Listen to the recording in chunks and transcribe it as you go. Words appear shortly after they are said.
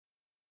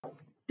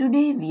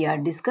Today we are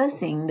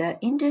discussing the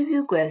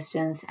interview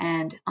questions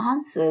and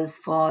answers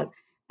for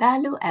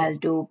Palo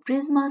Alto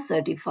Prisma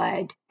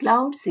Certified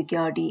Cloud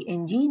Security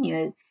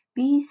Engineer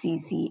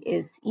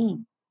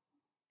PCCSE.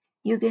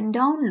 You can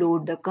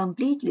download the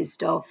complete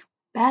list of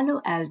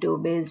Palo Alto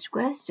based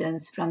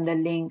questions from the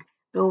link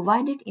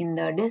provided in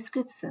the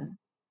description.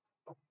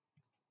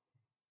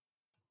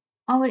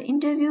 Our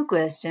interview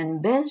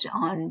question based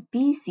on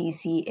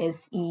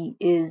PCCSE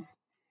is: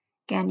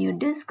 can you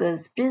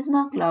discuss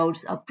Prisma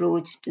Cloud's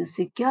approach to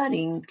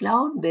securing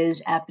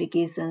cloud-based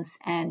applications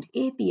and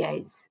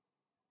APIs?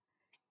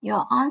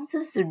 Your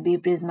answer should be: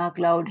 Prisma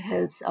Cloud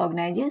helps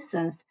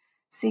organizations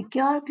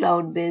secure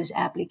cloud-based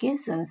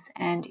applications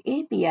and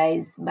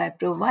APIs by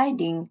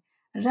providing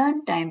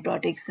runtime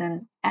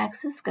protection,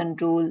 access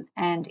control,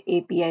 and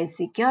API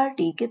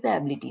security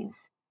capabilities.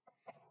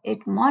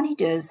 It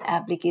monitors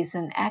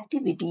application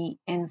activity,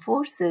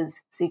 enforces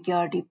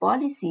security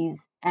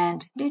policies,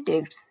 and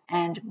detects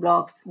and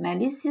blocks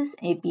malicious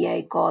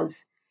API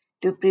calls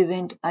to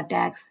prevent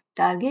attacks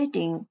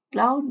targeting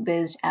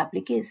cloud-based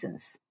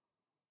applications.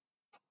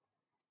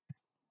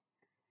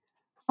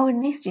 Our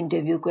next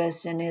interview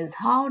question is: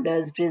 how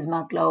does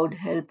Prisma Cloud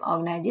help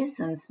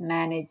organizations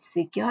manage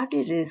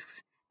security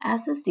risks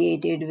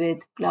associated with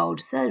cloud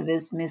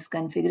service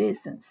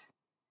misconfigurations?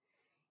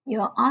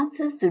 Your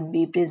answer should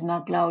be: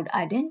 Prisma Cloud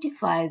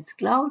identifies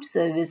cloud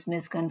service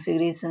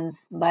misconfigurations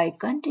by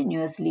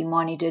continuously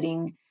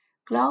monitoring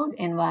cloud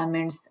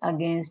environments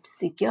against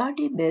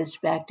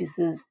security-based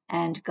practices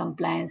and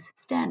compliance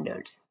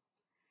standards.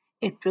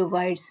 It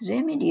provides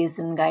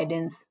remediation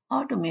guidance,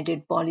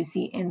 automated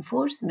policy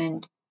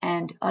enforcement,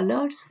 and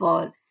alerts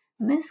for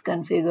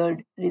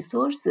misconfigured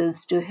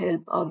resources to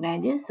help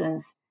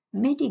organizations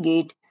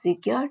mitigate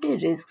security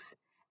risks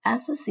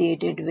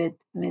associated with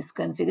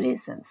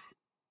misconfigurations.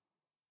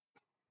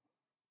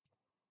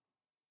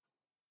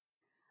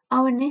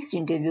 Our next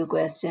interview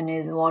question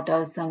is: what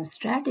are some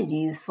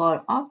strategies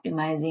for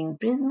optimizing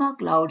Prisma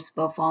Cloud's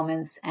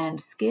performance and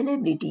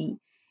scalability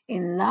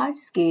in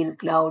large-scale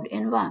cloud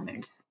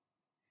environments?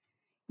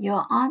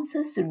 Your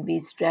answer should be: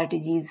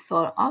 strategies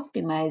for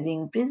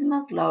optimizing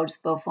Prisma Cloud's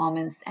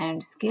performance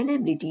and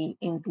scalability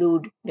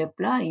include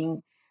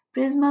deploying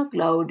Prisma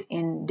Cloud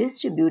in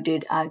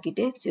distributed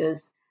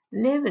architectures,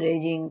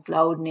 leveraging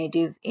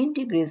cloud-native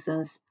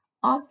integrations,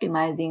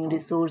 optimizing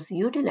resource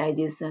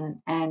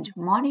utilization, and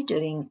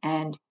monitoring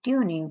and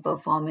tuning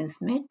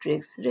performance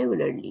metrics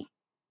regularly.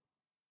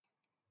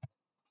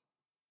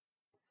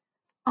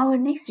 Our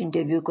next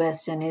interview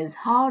question is: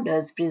 how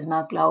does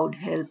Prisma Cloud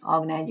help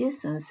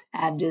organizations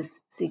address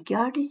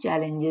security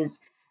challenges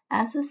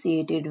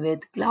associated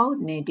with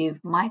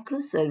cloud-native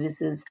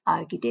microservices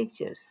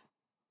architectures?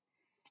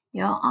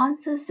 Your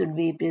answer should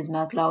be: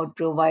 Prisma Cloud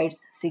provides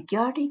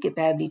security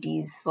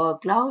capabilities for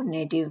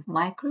cloud-native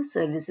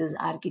microservices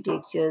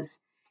architectures,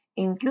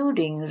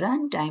 including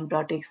runtime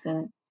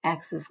protection,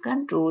 access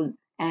control,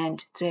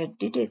 and threat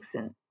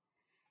detection.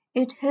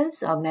 It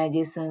helps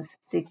organizations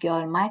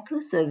secure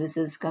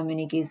microservices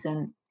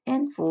communication,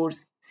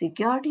 enforce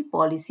security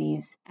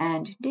policies,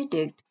 and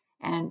detect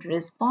and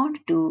respond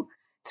to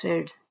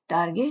threats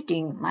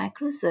targeting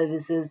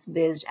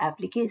microservices-based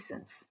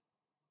applications.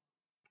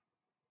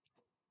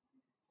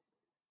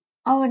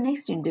 Our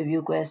next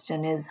interview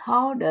question is: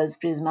 how does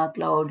Prisma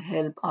Cloud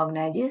help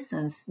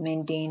organizations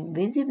maintain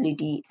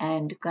visibility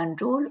and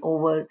control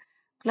over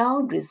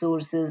cloud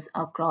resources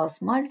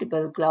across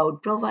multiple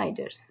cloud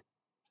providers?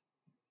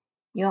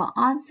 Your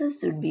answer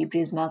should be: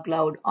 Prisma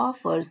Cloud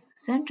offers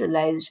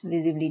centralized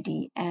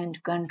visibility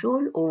and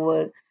control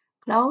over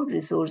cloud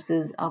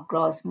resources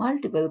across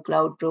multiple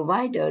cloud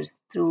providers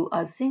through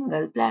a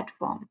single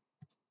platform.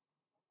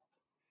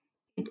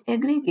 It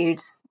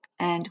aggregates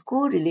and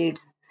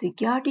correlates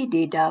security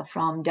data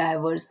from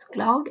diverse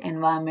cloud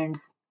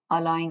environments,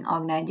 allowing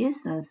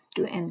organizations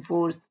to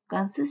enforce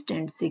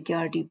consistent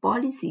security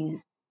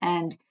policies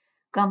and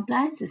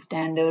compliance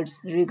standards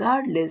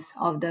regardless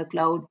of the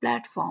cloud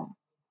platform.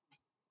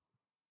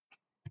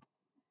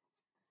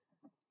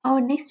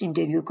 Our next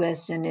interview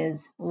question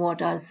is: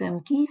 what are some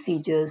key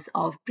features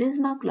of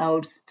Prisma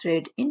Cloud's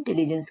threat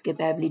intelligence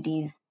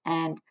capabilities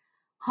and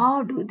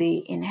how do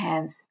they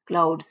enhance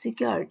cloud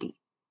security?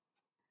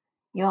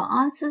 Your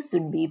answer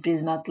should be: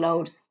 Prisma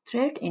Cloud's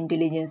threat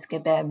intelligence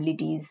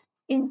capabilities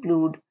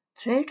include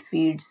threat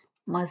feeds,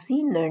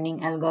 machine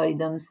learning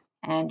algorithms,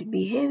 and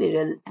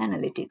behavioral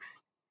analytics.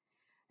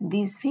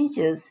 These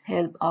features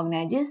help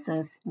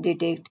organizations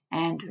detect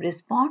and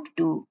respond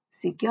to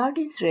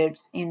security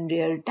threats in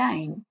real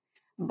time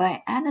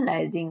by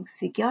analyzing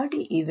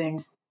security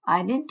events,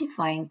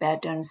 identifying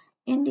patterns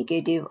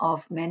indicative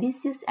of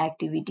malicious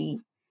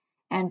activity,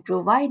 and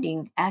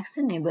providing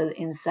actionable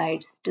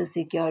insights to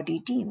security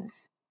teams.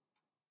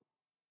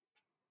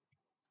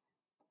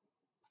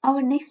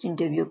 Our next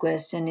interview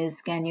question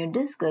is: can you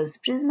discuss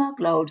Prisma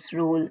Cloud's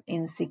role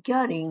in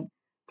securing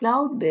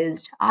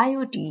cloud-based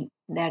IoT,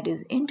 that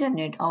is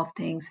Internet of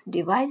Things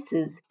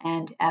devices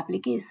and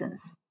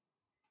applications?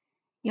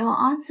 Your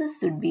answers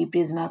should be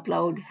Prisma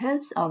Cloud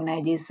helps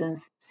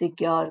organizations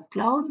secure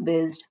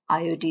cloud-based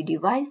IoT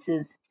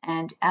devices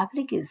and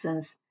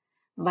applications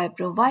by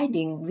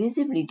providing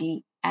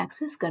visibility,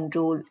 access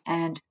control,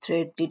 and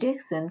threat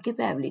detection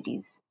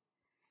capabilities.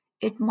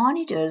 It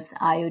monitors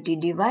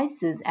IoT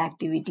devices'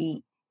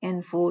 activity,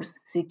 enforces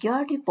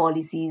security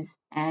policies,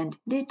 and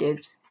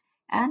detects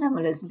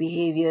anomalous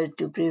behavior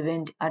to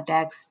prevent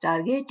attacks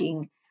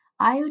targeting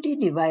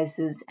IoT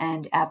devices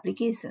and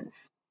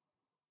applications.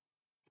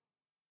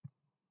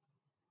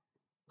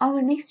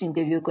 Our next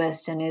interview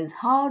question is,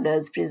 how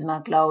does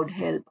Prisma Cloud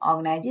help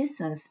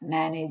organizations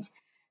manage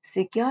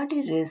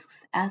security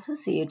risks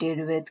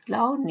associated with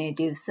cloud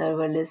native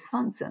serverless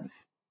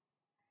functions?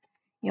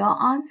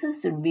 Your answer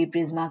should be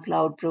Prisma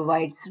Cloud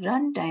provides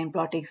runtime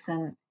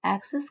protection,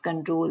 access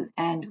control,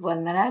 and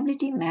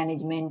vulnerability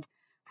management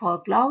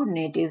for cloud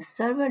native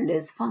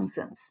serverless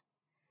functions.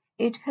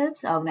 It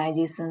helps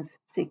organizations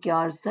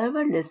secure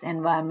serverless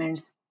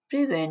environments,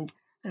 prevent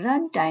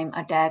runtime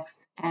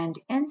attacks, and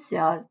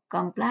ensure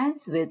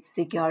compliance with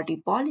security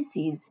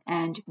policies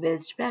and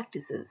best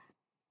practices.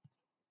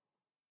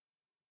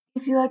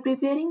 If you are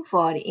preparing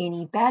for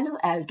any Palo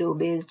Alto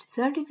based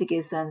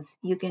certifications,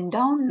 you can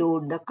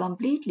download the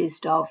complete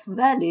list of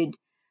valid,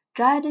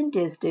 tried and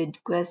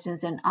tested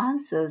questions and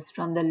answers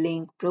from the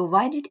link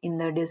provided in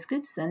the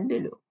description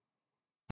below.